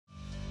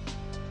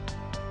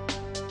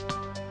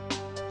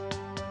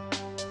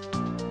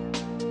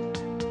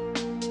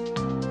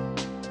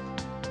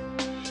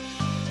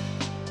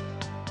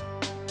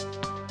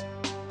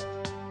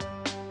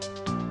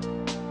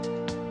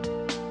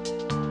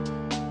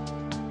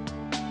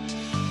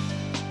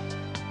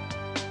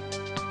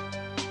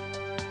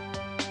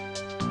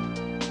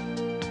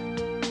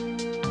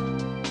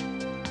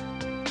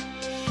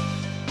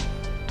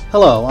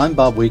Hello, I'm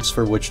Bob Weeks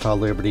for Wichita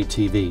Liberty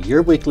TV,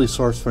 your weekly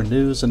source for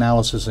news,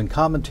 analysis, and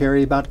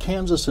commentary about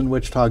Kansas and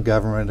Wichita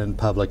government and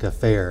public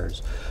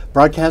affairs.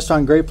 Broadcast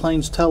on Great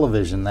Plains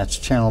Television, that's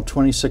channel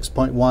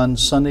 26.1,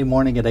 Sunday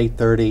morning at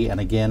 8:30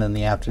 and again in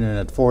the afternoon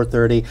at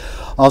 4:30.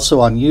 Also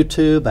on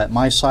YouTube at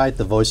my site,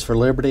 The Voice for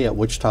Liberty at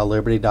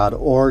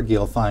wichitaliberty.org.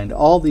 You'll find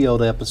all the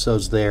old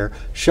episodes there,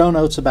 show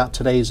notes about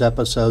today's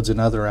episodes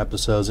and other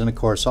episodes, and of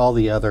course all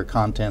the other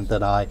content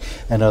that I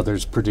and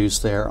others produce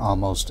there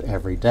almost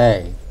every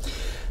day.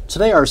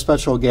 Today our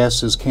special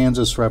guest is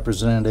Kansas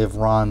Representative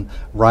Ron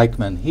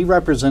Ryckman. He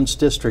represents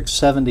District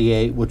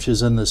 78, which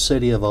is in the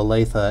city of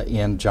Olathe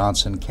in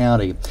Johnson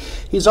County.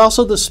 He's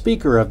also the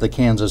Speaker of the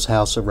Kansas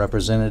House of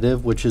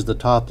Representatives, which is the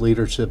top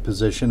leadership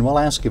position. We'll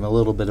ask him a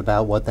little bit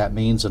about what that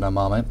means in a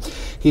moment.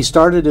 He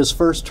started his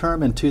first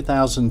term in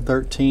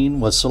 2013,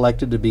 was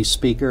selected to be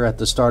Speaker at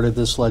the start of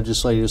this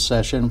legislative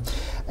session,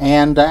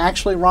 and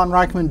actually Ron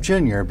Ryckman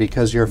Jr.,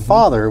 because your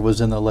father was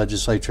in the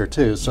legislature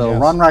too. So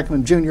yes. Ron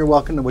Ryckman Jr.,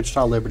 welcome to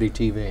Wichita Liberty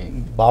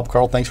TV. Bob,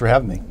 Karl, thanks for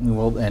having me.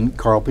 Well, and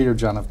Karl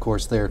Peterjohn, of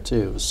course, there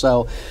too.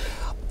 So,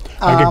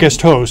 I'm a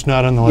guest host,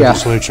 not in the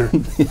legislature.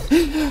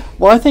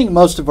 Well, I think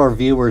most of our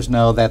viewers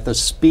know that the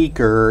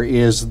Speaker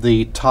is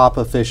the top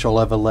official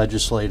of a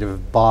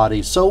legislative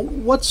body. So,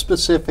 what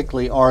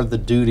specifically are the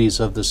duties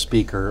of the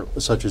Speaker,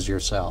 such as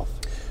yourself?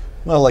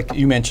 Well, like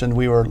you mentioned,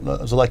 I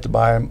was elected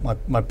by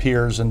my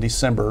peers in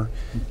December,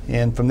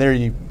 and from there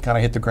you kind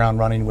of hit the ground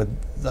running with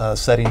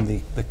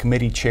setting the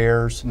committee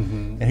chairs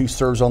and who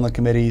serves on the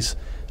committees,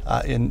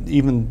 and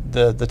even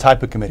the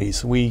type of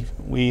committees. We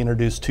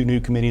introduced two new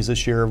committees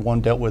this year.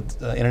 One dealt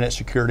with internet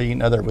security, and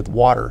another with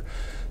water.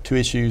 Two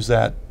issues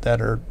that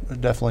are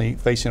definitely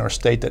facing our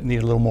state that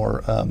need a little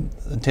more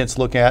intense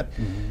look at.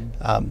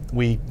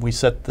 We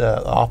set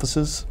the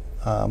offices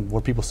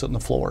where people sit on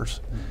the floors.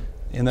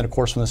 And then, of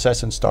course, when the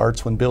session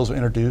starts, when bills are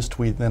introduced,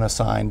 we then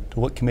assign to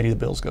what committee the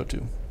bills go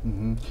to.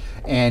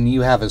 And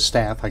you have a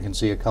staff. I can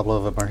see a couple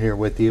of them are here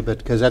with you, but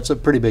because that's a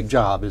pretty big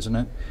job, isn't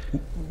it?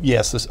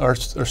 Yes, our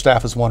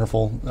staff is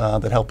wonderful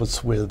that help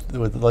us with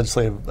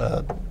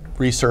legislative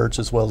research,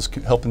 as well as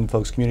helping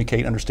folks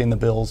communicate, understand the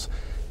bills,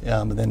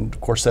 and then, of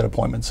course, set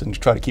appointments and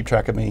try to keep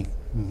track of me.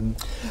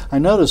 I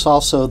notice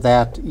also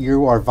that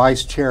you are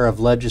Vice Chair of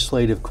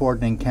Legislative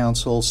Coordinating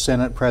Council.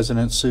 Senate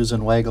President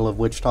Susan Wagle of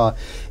Wichita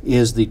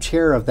is the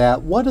chair of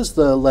that. What does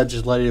the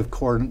Legislative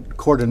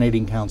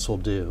Coordinating Council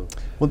do?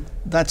 Well,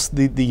 that's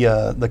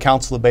the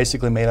council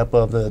basically made up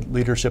of the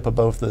leadership of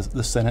both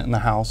the Senate and the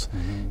House.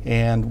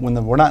 And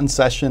when we're not in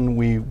session,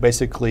 we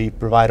basically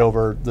provide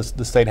over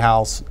the State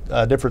House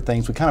different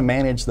things. We kind of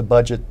manage the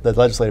budget, the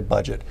legislative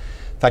budget.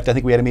 In fact, I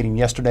think we had a meeting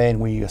yesterday and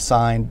we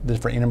assigned the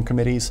different interim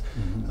committees,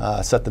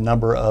 set the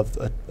number of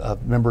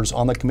members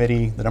on the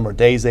committee, the number of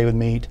days they would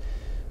meet.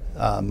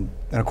 And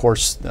of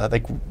course, I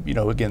think,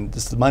 again,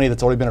 this is the money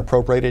that's already been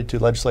appropriated to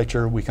the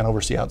legislature. We can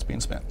oversee how it's being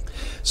spent.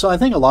 So I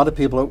think a lot of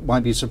people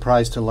might be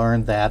surprised to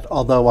learn that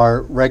although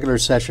our regular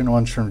session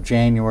runs from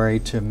January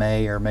to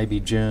May or maybe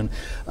June,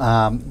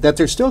 that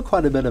there's still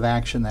quite a bit of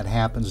action that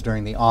happens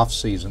during the off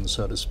season,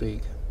 so to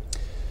speak.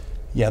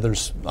 Yeah,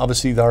 there's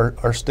obviously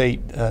our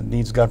state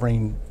needs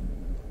governing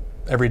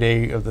every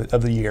day of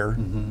the year,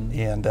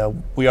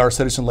 and we are a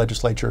citizen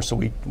legislature, so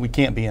we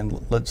can't be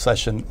in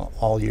session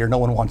all year. No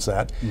one wants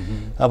that.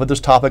 But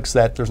there's topics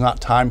that there's not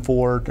time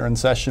for during the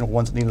session,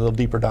 ones that need a little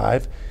deeper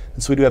dive,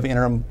 and so we do have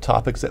interim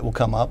topics that will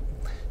come up,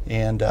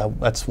 and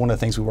that's one of the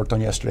things we worked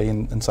on yesterday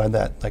inside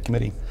that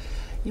committee.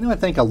 I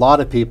think a lot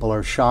of people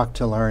are shocked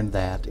to learn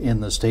that in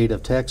the state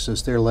of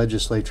Texas, their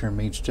legislature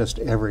meets just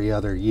every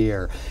other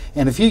year.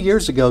 And a few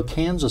years ago,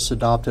 Kansas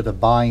adopted a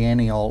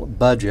biennial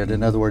budget.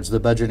 In other words, the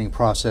budgeting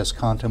process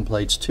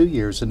contemplates 2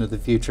 years into the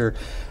future.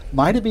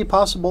 Might it be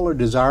possible or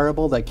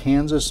desirable that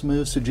Kansas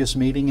moves to just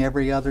meeting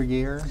every other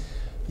year?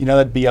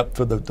 That'd be up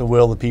for the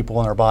will of the people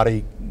in our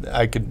body.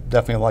 I could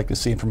definitely like to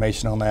see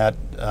information on that.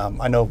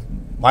 I know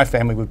my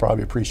family would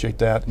probably appreciate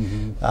that.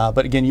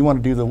 But again, you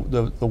want to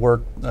do the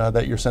work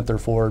that you're sent there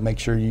for, and make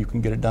sure you can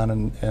get it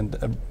done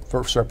and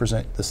first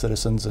represent the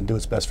citizens and do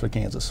what's best for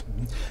Kansas.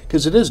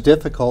 Because it is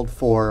difficult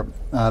for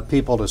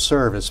people to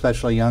serve,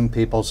 especially young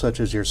people such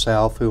as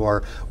yourself who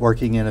are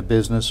working in a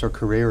business or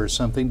career or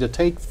something, to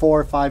take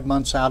 4 or 5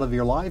 months out of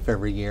your life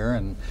every year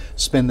and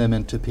spend them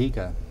in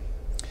Topeka.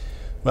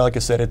 Well, like I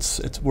said,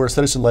 we're a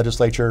citizen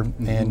legislature,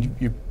 and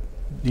you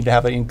need to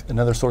have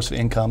another source of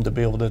income to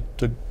be able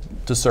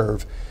to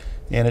serve,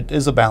 and it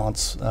is a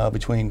balance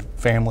between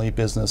family,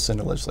 business, and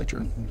the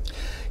legislature.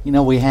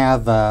 We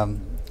have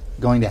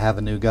going to have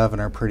a new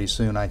governor pretty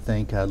soon, I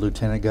think.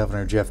 Lieutenant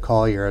Governor Jeff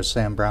Collier as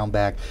Sam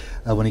Brownback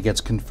when he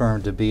gets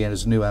confirmed to be in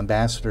his new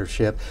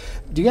ambassadorship.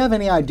 Do you have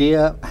any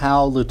idea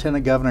how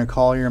Lieutenant Governor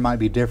Collier might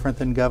be different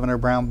than Governor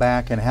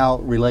Brownback, and how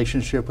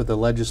relationship with the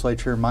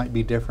legislature might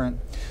be different?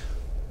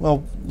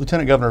 Well,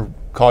 Lieutenant Governor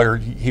Collier,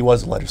 he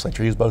was a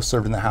legislature. He was both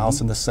served in the House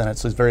and the Senate,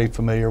 so he's very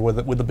familiar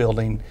with the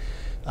building.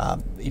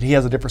 He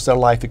has a different set of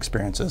life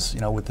experiences,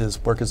 with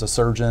his work as a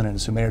surgeon and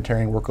his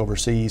humanitarian work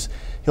overseas.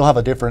 He'll have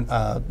a different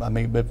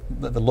maybe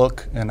the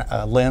look and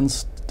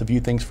lens to view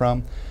things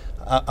from.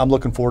 I'm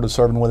looking forward to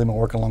serving with him and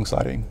working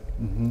alongside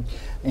him.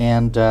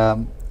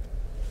 And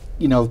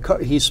you know,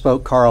 he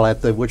spoke, Karl,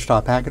 at the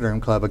Wichita Pachyderm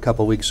Club a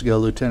couple weeks ago.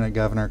 Lieutenant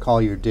Governor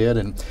Collier did,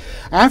 and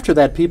after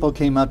that, people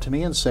came up to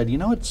me and said, you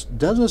know, it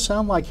doesn't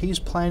sound like he's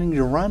planning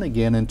to run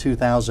again in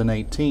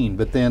 2018.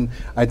 But then,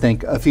 I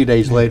think a few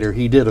days later,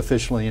 he did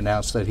officially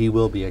announce that he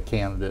will be a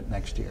candidate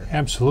next year.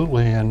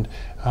 Absolutely. And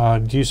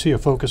do you see a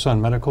focus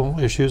on medical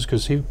issues?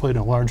 Because he played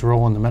a large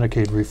role in the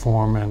Medicaid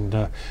reform,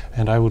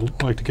 and I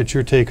would like to get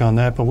your take on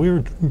that. But we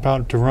were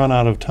about to run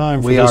out of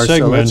time for this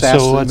segment,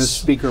 so let's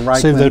ask Speaker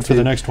Ryckman save that for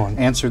the next one.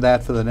 Answer that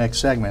for the next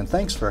segment.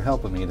 Thanks for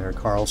helping me there,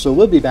 Karl. So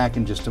we'll be back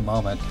in just a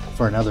moment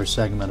for another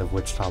segment of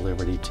Wichita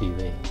Liberty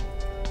TV.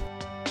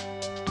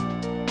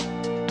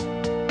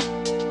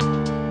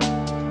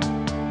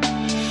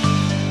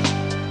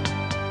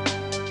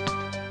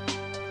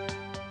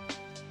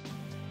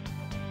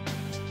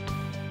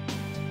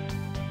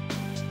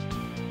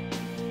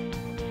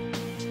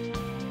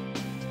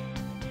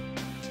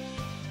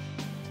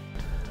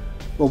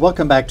 Well,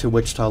 welcome back to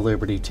Wichita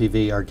Liberty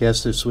TV. Our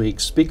guest this week,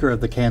 Speaker of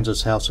the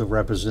Kansas House of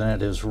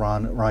Representatives,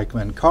 Ron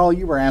Ryckman. Karl,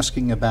 you were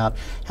asking about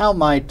how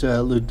might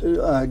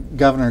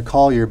Governor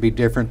Collier be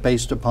different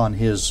based upon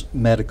his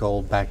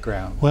medical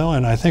background? Well,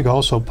 and I think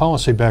also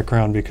policy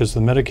background, because the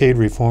Medicaid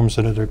reforms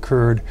that had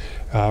occurred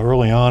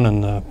early on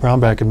in the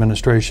Brownback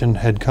administration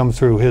had come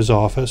through his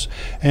office,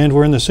 and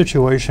we're in the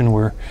situation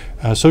where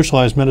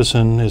socialized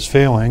medicine is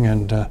failing,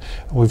 and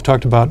we've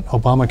talked about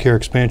Obamacare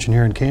expansion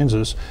here in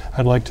Kansas.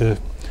 I'd like to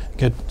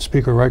get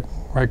Speaker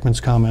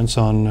Ryckman's comments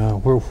on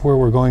where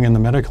we're going in the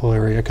medical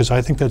area, because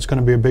I think that's going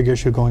to be a big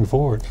issue going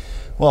forward.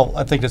 Well,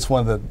 I think that's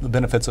one of the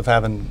benefits of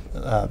having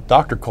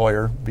Dr.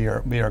 Collier be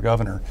our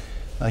governor.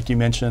 Like you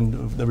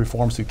mentioned, the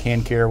reforms through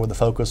CanCare, where the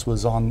focus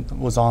was on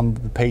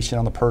the patient,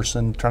 on the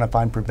person, trying to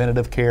find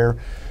preventative care.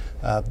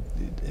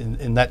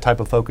 In that type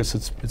of focus,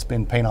 it's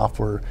been paying off.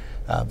 For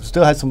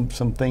still had some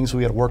things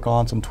we had to work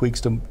on, some tweaks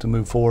to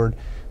move forward.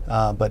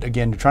 But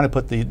again, you're trying to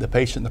put the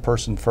patient and the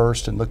person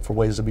first and look for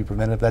ways to be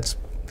preventive. That's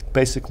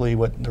basically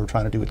what they're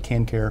trying to do with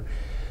CanCare.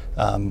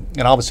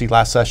 And obviously,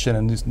 last session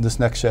and this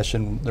next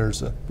session,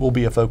 will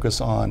be a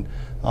focus on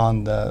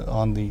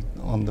the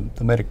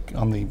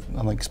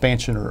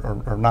expansion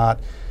or not.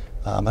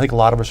 I think a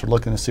lot of us are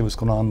looking to see what's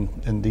going on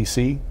in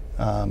D.C.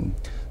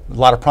 A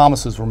lot of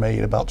promises were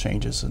made about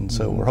changes, and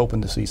so we're hoping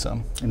to see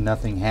some. And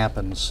nothing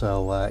happened.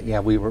 So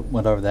yeah, we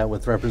went over that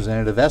with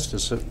Representative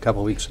Estes a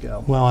couple weeks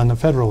ago. Well, on the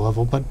federal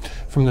level, but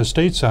from the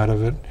state side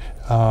of it,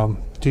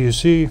 do you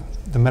see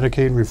the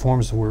Medicaid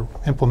reforms that were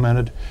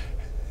implemented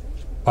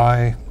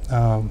by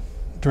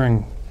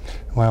during,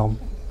 well,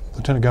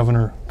 Lieutenant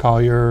Governor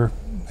Collier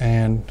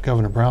and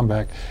Governor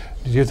Brownback?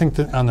 Do you think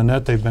that on the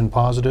net they've been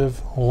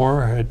positive,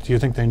 or do you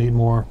think they need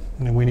more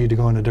and we need to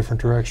go in a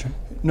different direction?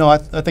 No, I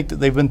think that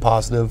they've been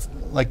positive.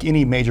 Like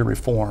any major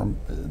reform,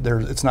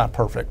 it's not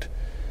perfect.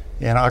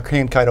 And our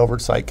CanCare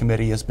Oversight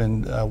Committee has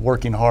been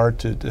working hard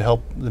to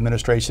help the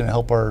administration and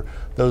help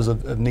those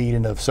of need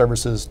and of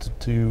services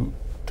to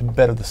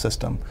better the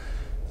system.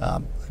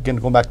 Again,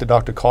 going back to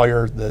Dr.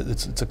 Collier,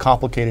 it's a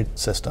complicated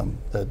system.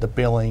 The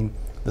billing,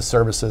 the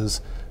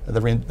services,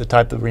 the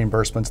type of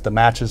reimbursements, the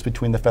matches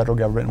between the federal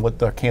government and what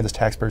the Kansas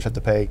taxpayers have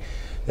to pay.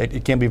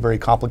 It can be very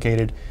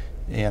complicated.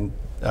 And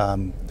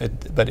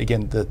but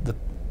again,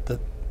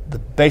 the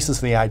basis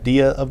of the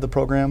idea of the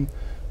program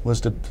was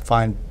to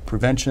find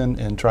prevention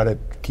and try to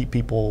keep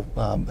people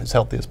as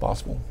healthy as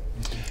possible.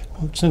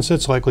 Well, since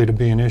it's likely to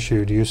be an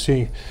issue, do you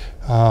see,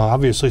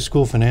 obviously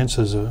school finance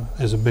is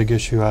a big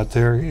issue out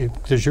there.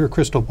 Does your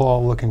crystal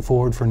ball looking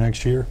forward for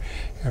next year?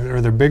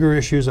 Are there bigger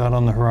issues out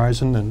on the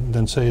horizon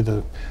than say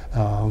the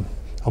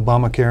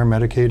Obamacare,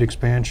 Medicaid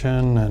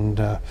expansion, and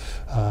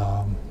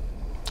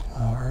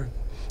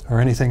or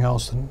anything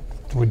else that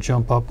would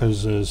jump up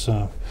as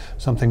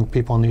something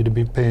people need to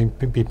be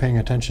paying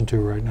attention to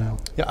right now?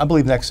 Yeah, I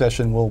believe next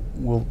session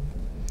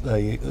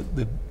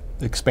the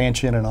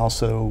expansion and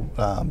also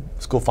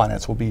school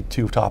finance will be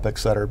two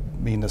topics that are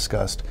being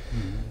discussed.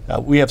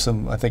 We have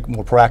some, I think,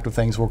 more proactive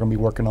things we're going to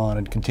be working on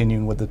and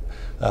continuing with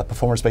the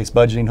performance-based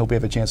budgeting. Hope we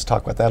have a chance to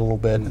talk about that a little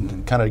bit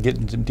and kind of get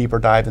into deeper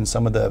dive in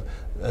some of the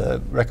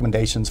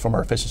recommendations from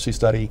our efficiency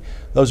study.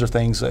 Those are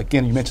things,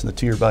 again, you mentioned the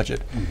two-year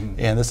budget,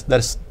 and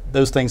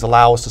those things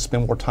allow us to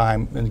spend more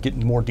time and get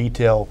into more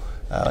detail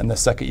in the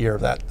second year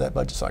of that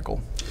budget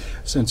cycle.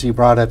 Since you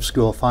brought up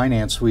school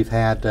finance, we've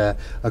had,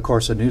 of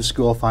course, a new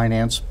school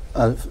finance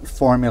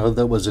formula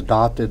that was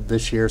adopted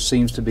this year.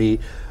 Seems to be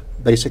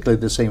basically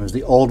the same as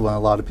the old one, a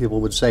lot of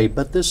people would say.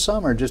 But this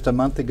summer, just a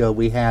month ago,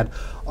 we had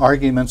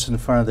arguments in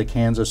front of the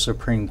Kansas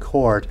Supreme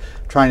Court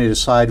trying to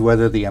decide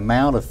whether the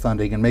amount of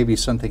funding and maybe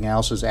something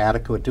else is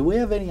adequate. Do we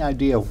have any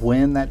idea of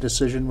when that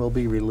decision will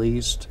be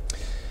released?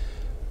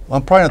 Well,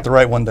 I'm probably not the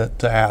right one to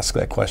ask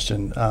that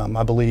question.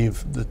 I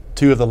believe the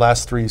two of the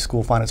last three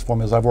school finance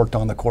formulas I've worked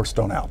on, the court's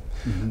thrown out.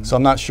 So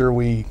I'm not sure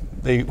we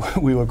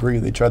will agree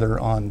with each other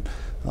on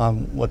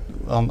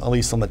at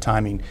least on the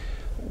timing.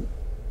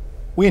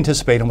 we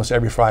anticipate almost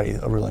every Friday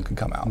a ruling can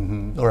come out,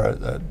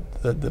 or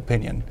the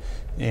opinion.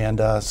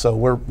 And so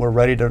we're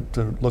ready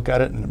to look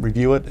at it and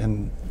review it,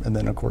 and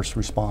then of course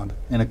respond.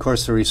 And of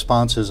course the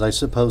responses, I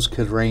suppose,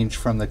 could range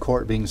from the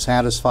court being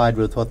satisfied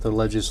with what the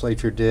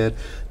legislature did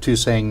to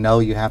saying, no,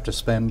 you have to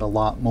spend a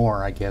lot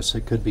more. I guess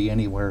it could be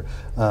anywhere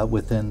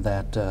within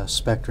that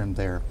spectrum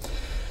there.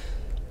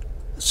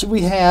 So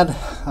we had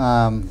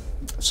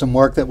some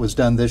work that was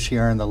done this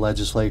year in the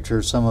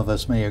legislature. Some of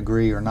us may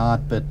agree or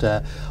not,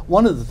 but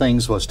one of the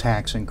things was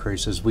tax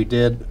increases. We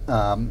did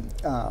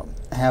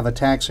have a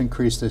tax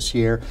increase this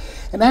year,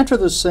 and after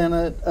the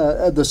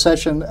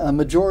session,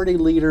 Majority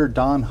Leader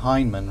Don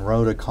Heineman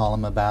wrote a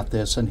column about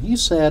this, and he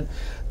said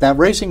that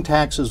raising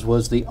taxes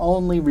was the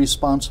only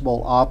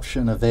responsible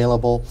option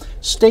available.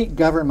 State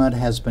government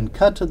has been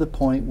cut to the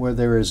point where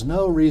there is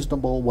no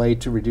reasonable way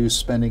to reduce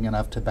spending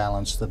enough to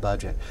balance the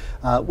budget.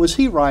 Was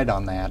he right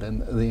on that?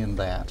 In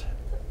that,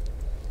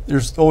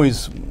 there's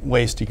always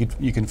waste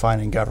you can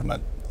find in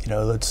government. You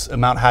know, it's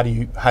amount. How do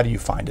you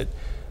find it?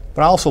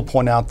 But I also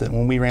point out that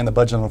when we ran the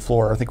budget on the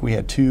floor, I think we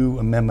had 2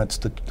 amendments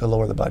to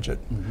lower the budget.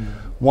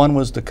 One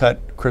was to cut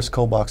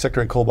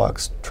Secretary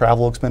Kolbach's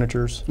travel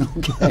expenditures.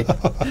 Okay.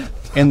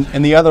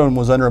 and the other one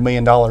was under $1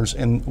 million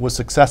and was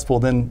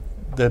successful. Then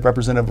the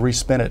representative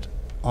respent it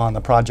on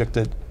the project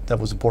that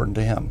was important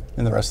to him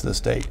and the rest of the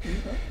state.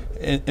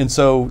 And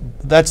so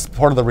that's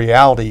part of the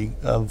reality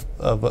of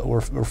what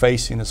we're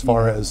facing as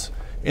far as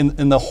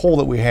in the hole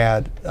that we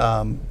had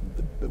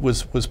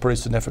was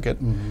pretty significant.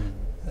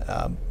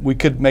 We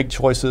could make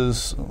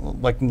choices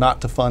like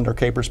not to fund our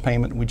CAPERS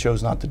payment. We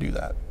chose not to do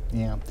that.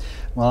 Yeah.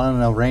 Well, I don't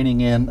know,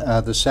 reining in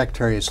the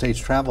Secretary of State's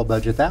travel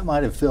budget, that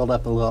might have filled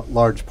up a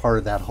large part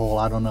of that hole.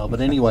 I don't know.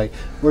 But anyway,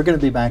 we're going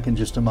to be back in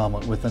just a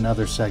moment with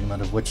another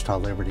segment of Wichita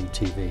Liberty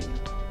TV.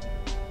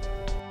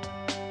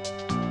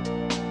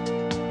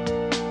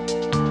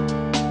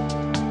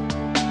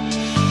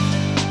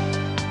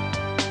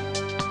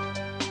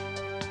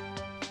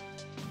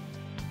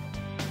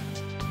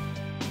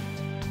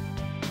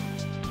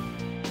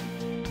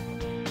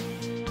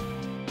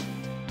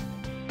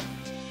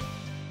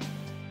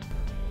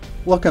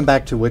 Welcome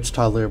back to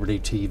Wichita Liberty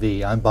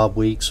TV. I'm Bob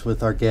Weeks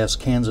with our guest,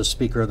 Kansas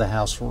Speaker of the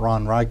House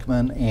Ron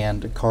Ryckman,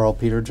 and Karl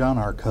Peterjohn,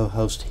 our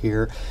co-host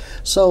here.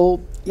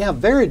 So, yeah,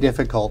 very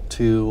difficult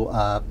to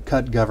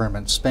cut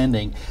government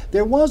spending.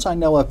 There was, I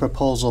know, a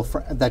proposal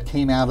that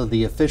came out of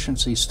the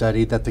efficiency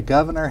study that the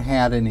governor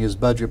had in his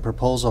budget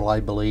proposal, I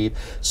believe,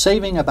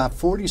 saving about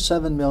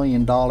 $47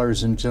 million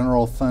in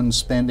general fund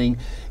spending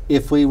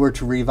if we were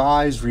to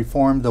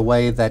reform the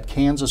way that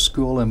Kansas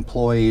school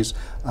employees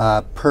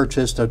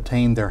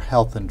obtained their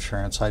health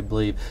insurance, I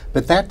believe.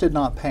 But that did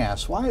not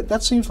pass. Why?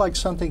 That seems like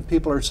something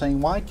people are saying,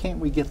 why can't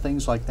we get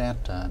things like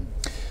that done?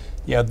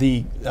 Yeah,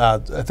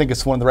 I think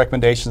it's one of the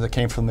recommendations that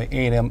came from the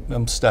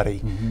A&M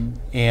study,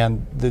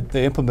 and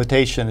the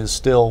implementation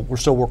is we're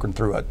still working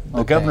through it.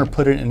 The governor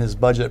put it in his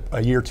budget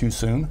a year too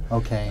soon.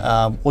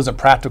 Wasn't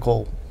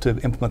practical to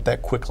implement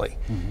that quickly.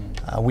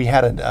 We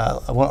had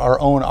our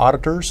own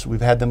auditors. We've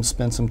had them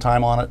spend some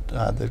time on it,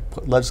 the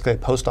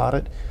legislative post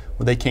audit,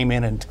 where they came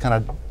in and kind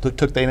of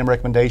took the A&M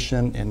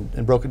recommendation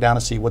and broke it down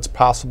to see what's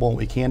possible and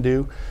what we can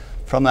do.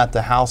 From that,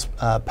 the House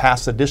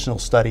passed additional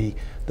study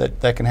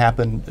that can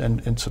happen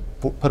and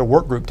put a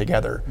work group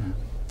together.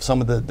 Some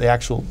of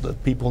the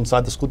people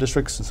inside the school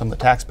districts and some of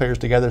the taxpayers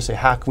together to say,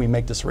 how can we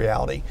make this a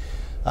reality?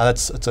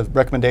 It's a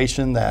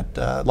recommendation that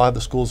a lot of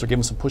the schools are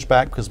giving some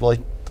pushback because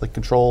they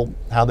control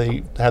how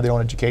they have their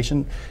own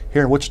education.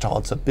 Here in Wichita,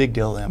 it's a big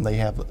deal to them.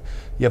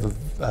 You have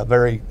a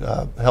very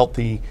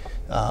healthy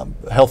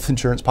health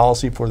insurance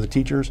policy for the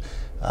teachers.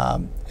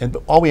 And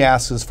all we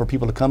ask is for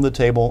people to come to the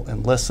table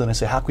and listen and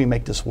say, how can we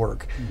make this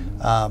work?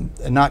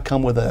 And not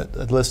come with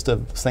a list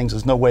of things.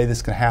 There's no way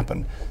this can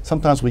happen.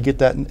 Sometimes we get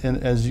that,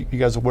 as you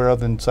guys are aware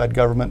of, inside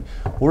government.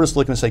 We're just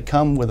looking to say,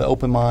 come with an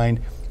open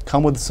mind,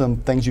 come with some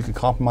things you can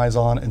compromise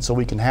on, and so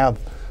we can have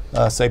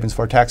savings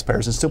for our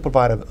taxpayers and still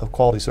provide a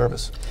quality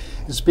service.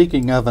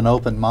 Speaking of an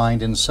open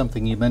mind, and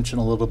something you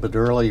mentioned a little bit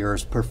earlier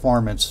is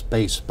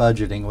performance-based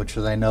budgeting, which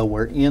I know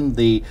we're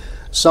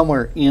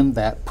somewhere in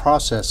that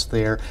process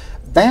there.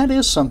 That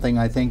is something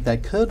I think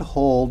that could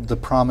hold the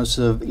promise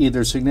of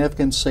either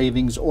significant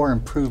savings or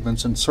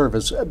improvements in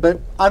service,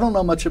 but I don't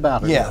know much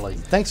about it really.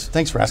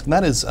 Thanks for asking.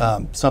 That is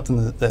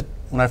something that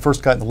when I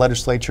first got in the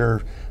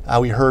legislature,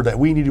 we heard that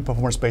we need to do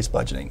performance-based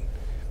budgeting.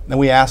 And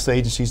we asked the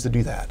agencies to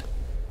do that.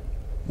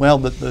 Well,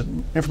 the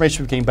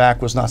information we came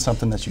back was not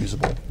something that's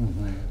usable.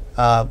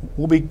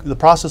 The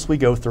process we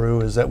go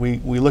through is that we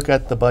look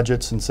at the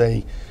budgets and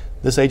say,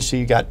 this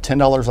agency got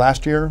 $10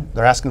 last year,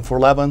 they're asking for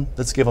 $11,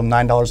 let's give them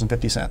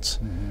 $9.50.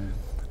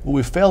 What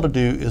we fail to do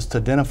is to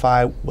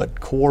identify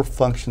what core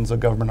functions of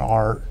government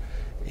are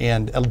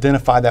and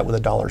identify that with a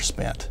dollar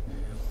spent.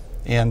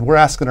 And we're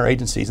asking our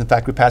agencies, in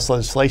fact, we passed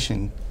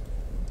legislation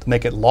to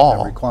make it law.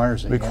 That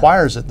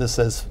requires it. That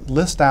says,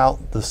 list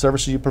out the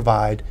services you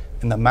provide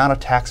and the amount of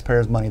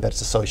taxpayers' money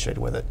that's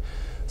associated with it.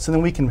 So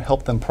then we can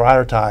help them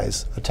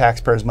prioritize the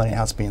taxpayers' money and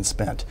how it's being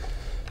spent.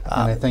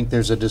 And I think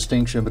there's a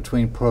distinction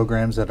between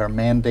programs that are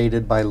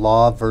mandated by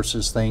law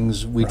versus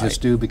things we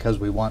just do because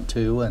we want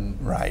to. And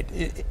right.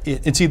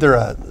 It's either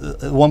at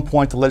one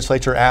point the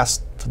legislature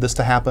asked for this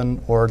to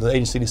happen or the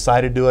agency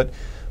decided to do it,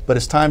 but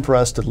it's time for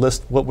us to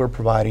list what we're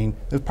providing.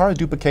 There's probably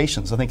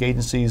duplications. I think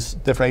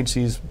different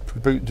agencies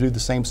do the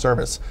same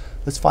service.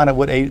 Let's find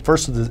out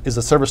first, is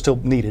the service still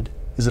needed?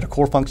 Is it a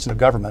core function of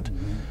government?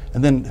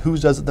 And then who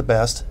does it the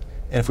best?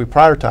 And if we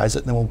prioritize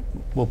it, then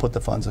we'll put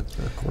the funds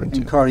according to.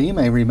 And Karl, you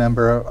may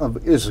remember,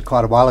 this was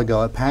quite a while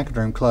ago at Packet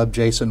Room Club,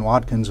 Jason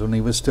Watkins, when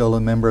he was still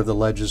a member of the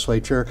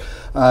legislature,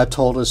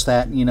 told us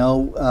that,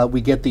 we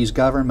get these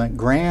government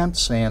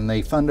grants and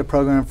they fund a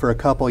program for a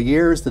couple of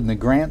years, then the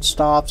grant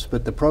stops,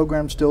 but the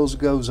program still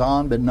goes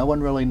on, but no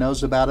one really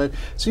knows about it.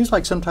 Seems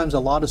like sometimes a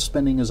lot of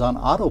spending is on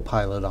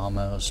autopilot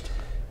almost.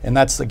 And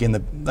that's,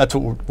 again, that's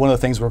one of the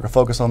things we're going to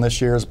focus on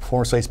this year is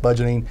performance-based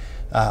budgeting.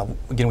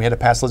 Again, we had to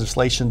pass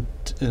legislation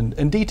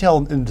in detail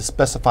and to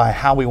specify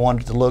how we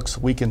want it to look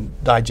so we can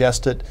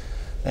digest it.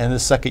 And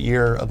this second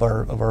year of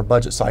our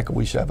budget cycle,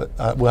 we should have it.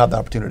 We'll have the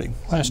opportunity.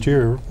 Last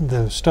year,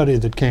 the study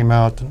that came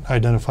out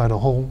identified a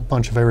whole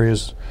bunch of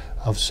areas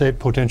of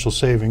potential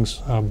savings.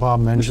 Bob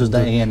mentioned which is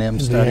the A&M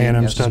study. The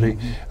A&M yes. study.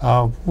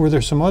 Were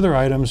there some other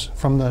items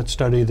from that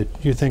study that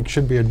you think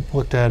should be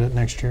looked at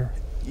next year?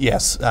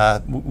 Yes,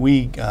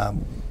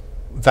 in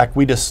fact,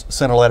 we just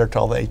sent a letter to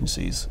all the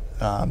agencies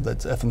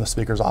that's from the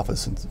Speaker's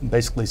office and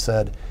basically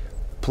said,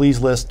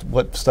 please list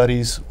what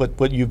studies,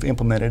 what you've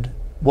implemented,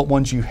 what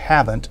ones you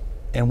haven't,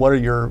 and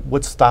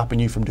what's stopping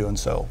you from doing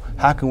so.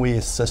 How can we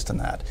assist in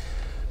that?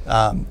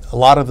 A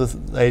lot of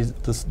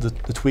the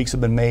tweaks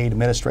have been made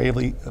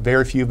administratively.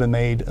 Very few have been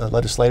made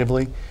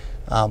legislatively.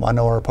 I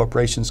know our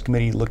Appropriations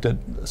Committee looked at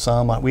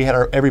some. We had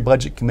every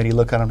budget committee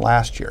look at them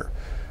last year.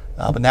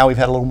 But now we've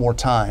had a little more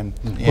time.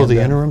 Will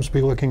the interims be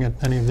looking at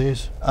any of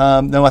these?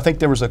 No, I think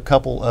there was a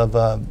couple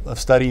of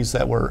studies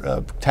that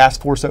were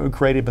task force that were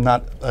created, but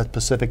not a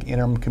specific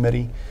interim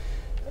committee.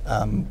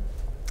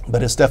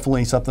 But it's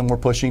definitely something we're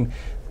pushing.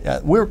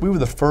 We were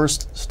the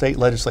first state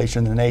legislature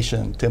in the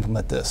nation to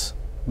implement this.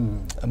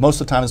 Most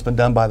of the time it's been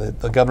done by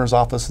the governor's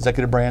office,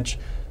 executive branch,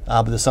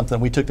 but it's something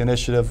we took the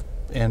initiative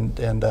and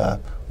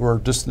we're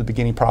just in the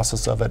beginning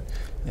process of it,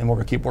 and we're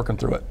going to keep working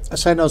through it.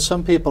 So I know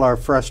some people are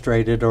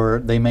frustrated, or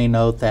they may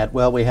note that,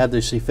 well, we had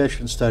this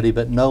efficient study,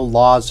 but no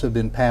laws have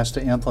been passed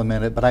to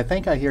implement it. But I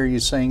think I hear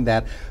you saying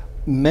that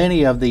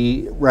many of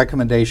the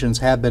recommendations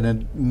have been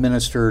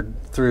administered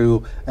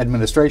through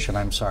administration,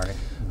 I'm sorry.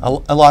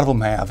 A lot of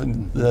them have.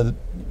 And the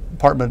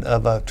Department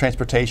of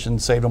Transportation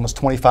saved almost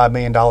 $25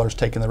 million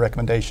taking the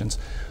recommendations.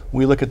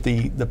 We look at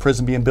the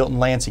prison being built in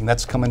Lansing.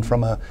 That's coming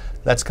from a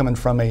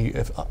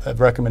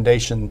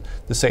recommendation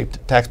to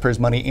save taxpayers'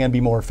 money and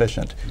be more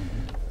efficient.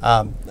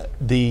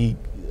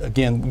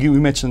 Again, you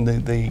mentioned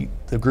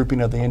the grouping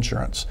of the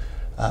insurance.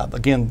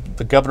 Again,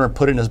 the governor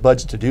put in his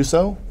budget to do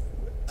so.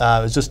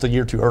 It was just a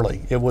year too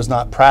early. It was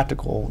not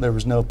practical. There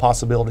was no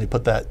possibility to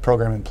put that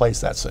program in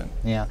place that soon.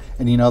 Yeah,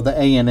 and the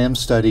A&M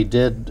study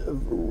did,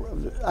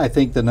 I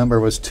think the number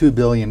was $2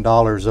 billion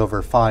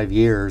over 5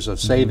 years of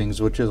savings,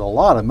 which is a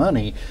lot of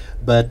money.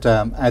 But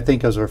I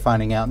think as we're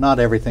finding out, not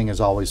everything is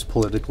always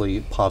politically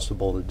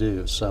possible to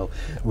do. So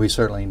we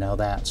certainly know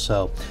that.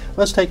 So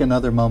let's take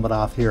another moment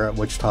off here at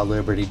Wichita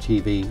Liberty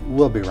TV.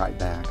 We'll be right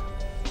back.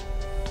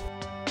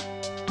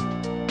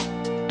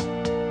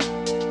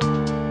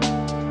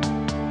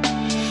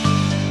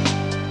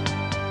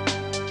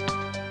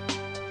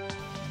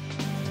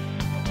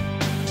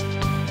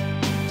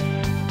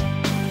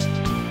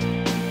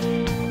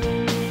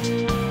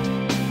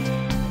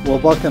 Well,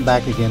 welcome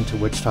back again to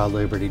Wichita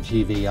Liberty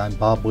TV. I'm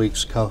Bob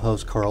Weeks,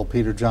 co-host Karl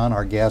Peterjohn,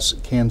 our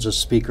guest, Kansas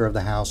Speaker of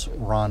the House,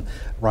 Ron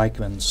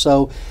Ryckman.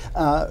 So,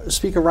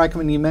 Speaker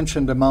Ryckman, you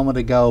mentioned a moment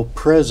ago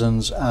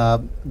prisons.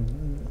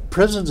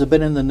 Prisons have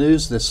been in the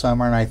news this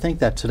summer, and I think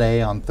that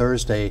today, on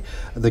Thursday,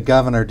 the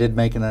governor did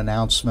make an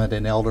announcement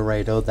in El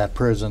Dorado that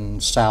prison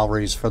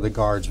salaries for the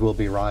guards will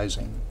be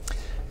rising.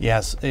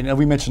 Yes,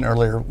 we mentioned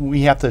earlier,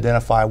 we have to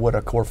identify what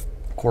a core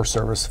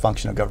service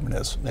function of government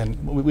is,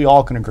 and we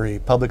all can agree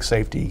public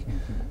safety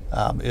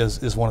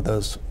is one of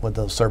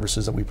those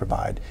services that we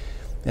provide,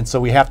 and so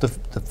we have to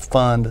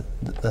fund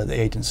the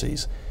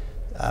agencies.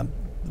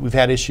 We've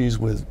had issues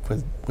with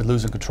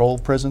losing control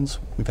of prisons.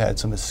 We've had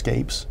some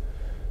escapes,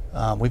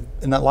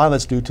 and a lot of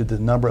that's due to the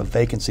number of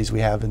vacancies we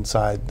have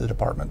inside the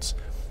departments.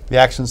 The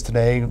actions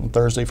today on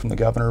Thursday from the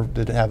governor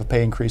did have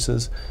pay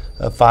increases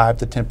of 5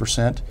 to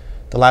 10%.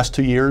 The last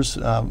 2 years,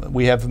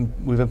 we've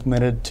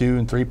implemented 2%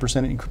 and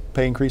 3%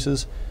 pay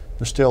increases.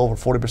 There's still over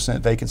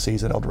 40%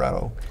 vacancies at El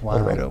Dorado. Wow.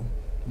 El Dorado.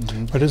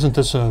 But isn't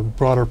this a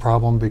broader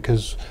problem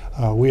because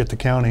we at the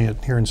county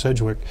here in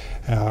Sedgwick,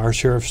 our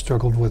sheriff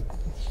struggled with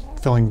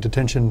filling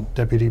detention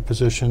deputy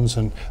positions,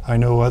 and I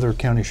know other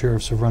county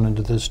sheriffs have run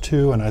into this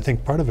too, and I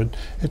think part of it,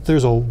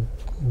 there's a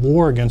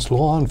war against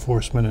law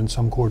enforcement in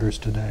some quarters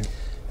today.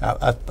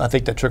 I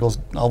think that trickles.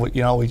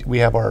 We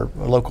have our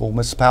local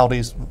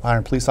municipalities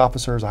hiring police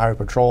officers, highway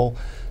patrol,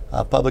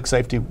 public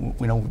safety.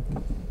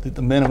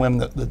 The men and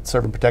women that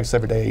serve and protect us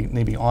every day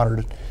need to be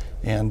honored,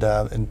 and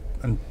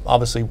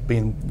obviously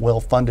being well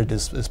funded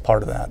is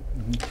part of that.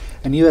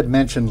 And you had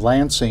mentioned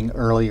Lansing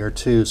earlier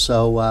too.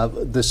 So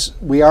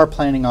we are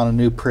planning on a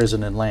new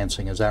prison in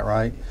Lansing. Is that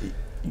right?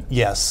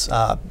 Yes.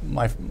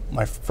 My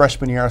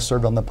freshman year, I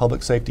served on the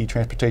Public Safety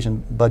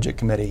Transportation Budget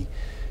Committee,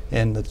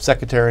 and the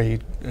Secretary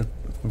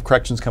of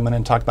Corrections come in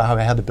and talked about how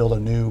we had to build a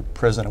new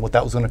prison and what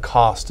that was going to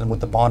cost and what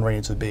the bond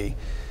ratings would be.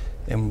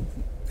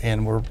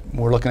 And we're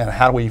looking at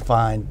how do we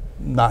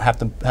not have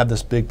to have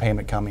this big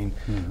payment coming.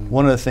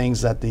 One of the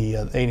things that the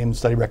A&M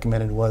study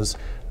recommended was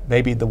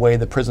maybe the way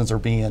the prisons are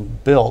being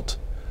built,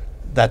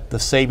 that the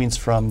savings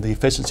from the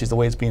efficiencies, the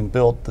way it's being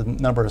built, the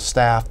number of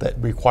staff that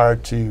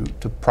required to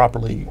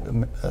properly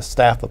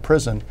staff a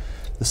prison,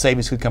 the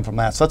savings could come from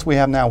that. So that's what we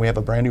have now. We have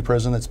a brand new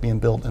prison that's being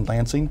built in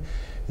Lansing.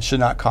 It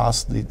should not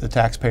cost the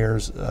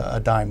taxpayers a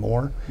dime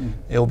more.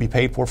 It will be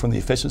paid for from the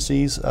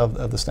efficiencies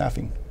of the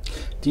staffing.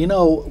 Do you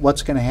know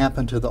what's going to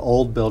happen to the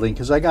old building?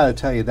 Because I got to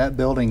tell you, that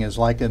building is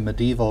like a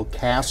medieval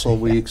castle.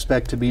 We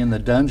expect to be in the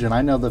dungeon.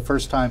 I know the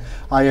first time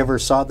I ever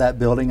saw that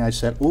building, I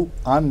said, "Ooh,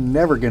 I'm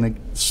never going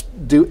to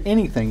do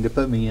anything to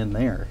put me in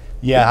there."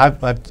 Yeah,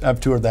 I've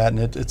toured that, and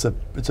it's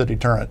a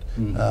deterrent.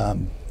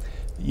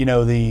 You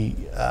know,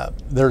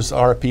 there's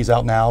RFPs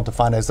out now to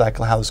find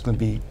exactly how it's going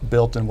to be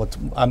built and what.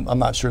 I'm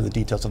not sure the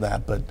details of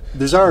that, but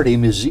there's already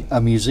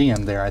a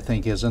museum there, I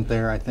think, isn't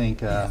there? I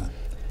think.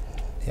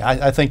 Yeah,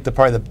 I think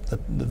probably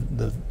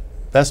the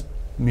best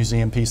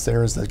museum piece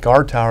there is the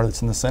guard tower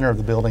that's in the center of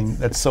the building.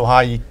 That's so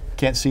high you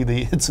can't see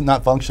it's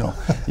not functional.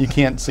 You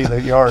can't see the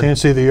yard. Can't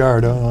see the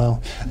yard.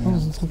 Oh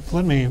well.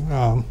 Let me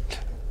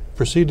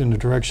proceed in the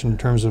direction in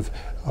terms of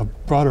a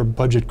broader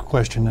budget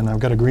question, and I've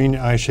got a green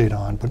eye shade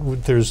on,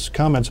 but there's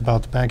comments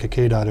about the Bank of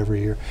KDOT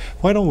every year.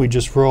 Why don't we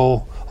just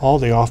roll all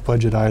the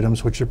off-budget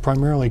items, which are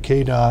primarily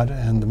KDOT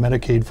and the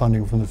Medicaid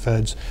funding from the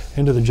feds,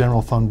 into the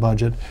general fund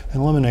budget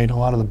and eliminate a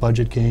lot of the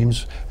budget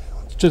games?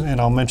 And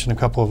I'll mention a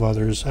couple of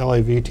others,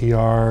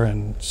 LAVTR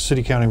and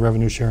city-county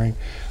revenue sharing,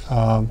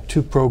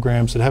 two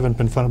programs that haven't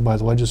been funded by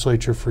the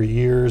legislature for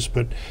years,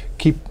 but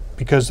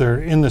because they're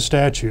in the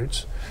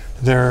statutes,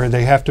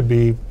 they have to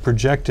be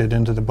projected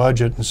into the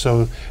budget, and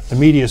so the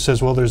media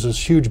says, well, there's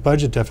this huge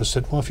budget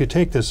deficit. Well, if you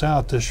take this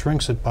out, this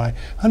shrinks it by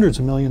hundreds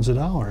of millions of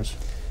dollars.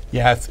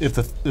 Yeah, if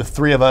the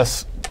three of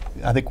us,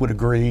 I think, would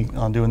agree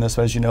on doing this,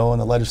 as you know, in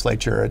the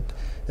legislature,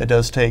 it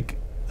does take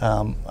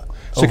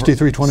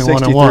 63, 21,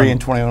 63 and 1.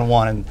 and 21 and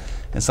 1,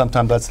 and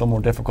sometimes that's a little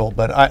more difficult.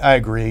 But I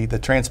agree. The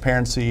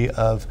transparency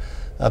of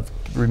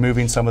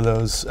removing some of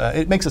those,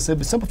 it makes us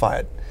simplify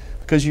it.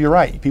 Because you're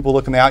right, people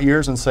look in the out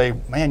years and say,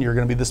 man, you're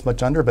going to be this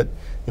much under, but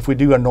if we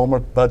do our normal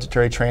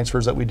budgetary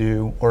transfers that we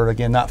do, or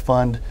again, not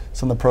fund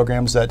some of the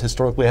programs that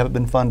historically haven't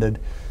been funded,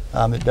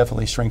 it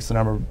definitely shrinks the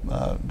number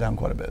down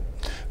quite a bit.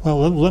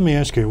 Well, let me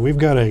ask you, we've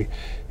got a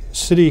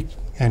city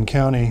and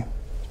county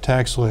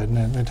tax lid,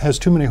 and it has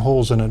too many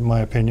holes in it, in my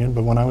opinion,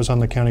 but when I was on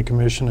the county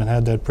commission and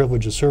had that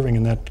privilege of serving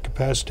in that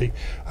capacity,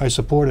 I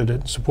supported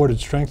it, supported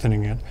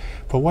strengthening it.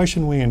 But why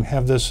shouldn't we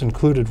have this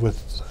included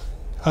with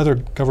other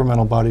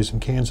governmental bodies in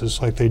Kansas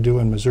like they do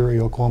in Missouri,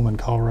 Oklahoma, and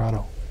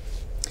Colorado?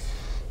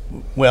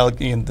 Well,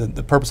 again,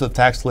 the purpose of the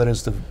tax lid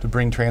is to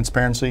bring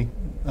transparency,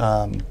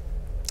 and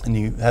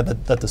you have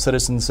let the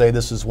citizens say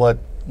this is what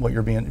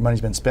your money's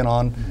been spent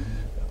on.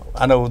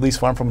 I know, at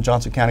least where I'm from,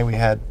 Johnson County, we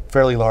had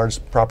fairly large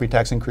property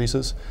tax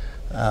increases,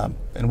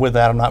 and with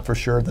that, I'm not for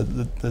sure that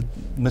the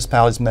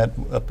municipalities met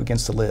up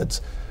against the lids.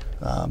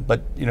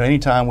 But you know,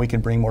 anytime we can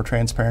bring more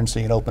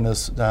transparency and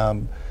openness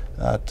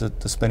to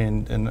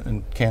spending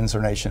in Kansas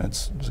or nation,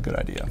 it's a good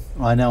idea.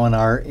 Well, I know in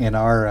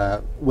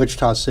our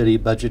Wichita City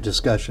budget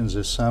discussions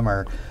this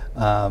summer,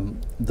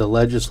 the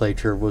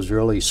legislature was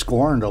really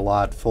scorned a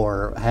lot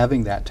for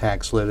having that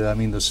tax lid. I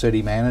mean, the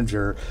city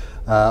manager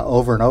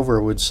over and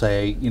over would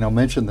say,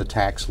 mention the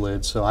tax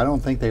lid. So I don't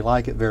think they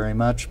like it very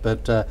much,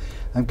 but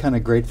I'm kind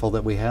of grateful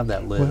that we have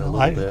that lid a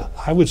little bit.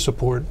 I would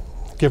support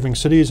giving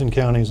cities and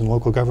counties and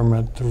local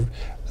government the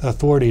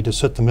authority to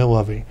set the mill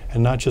levy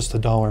and not just the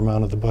dollar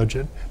amount of the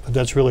budget. But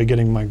that's really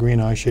getting my green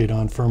eye shade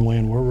on firmly,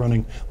 and we're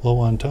running low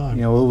on time.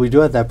 Well, we do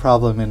have that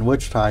problem in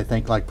Wichita, I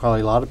think, like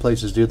probably a lot of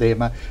places do. They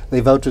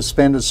vote to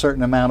spend a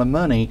certain amount of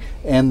money,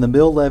 and the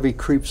mill levy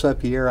creeps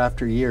up year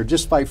after year,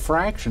 just by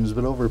fractions,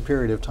 but over a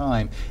period of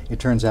time, it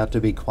turns out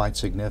to be quite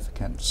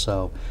significant.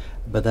 So,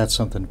 but that's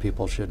something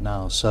people should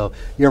know. So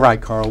you're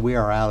right, Karl. We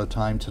are out of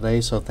time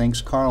today. So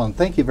thanks, Karl, and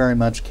thank you very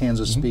much,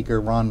 Kansas Speaker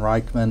Ron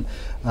Ryckman.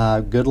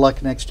 Good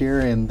luck next year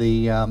in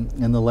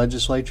the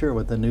legislature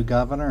with the new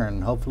governor,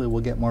 and hopefully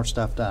we'll get more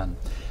stuff done.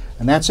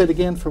 And that's it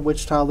again for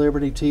Wichita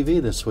Liberty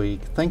TV this week.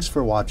 Thanks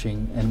for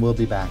watching, and we'll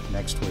be back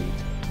next week.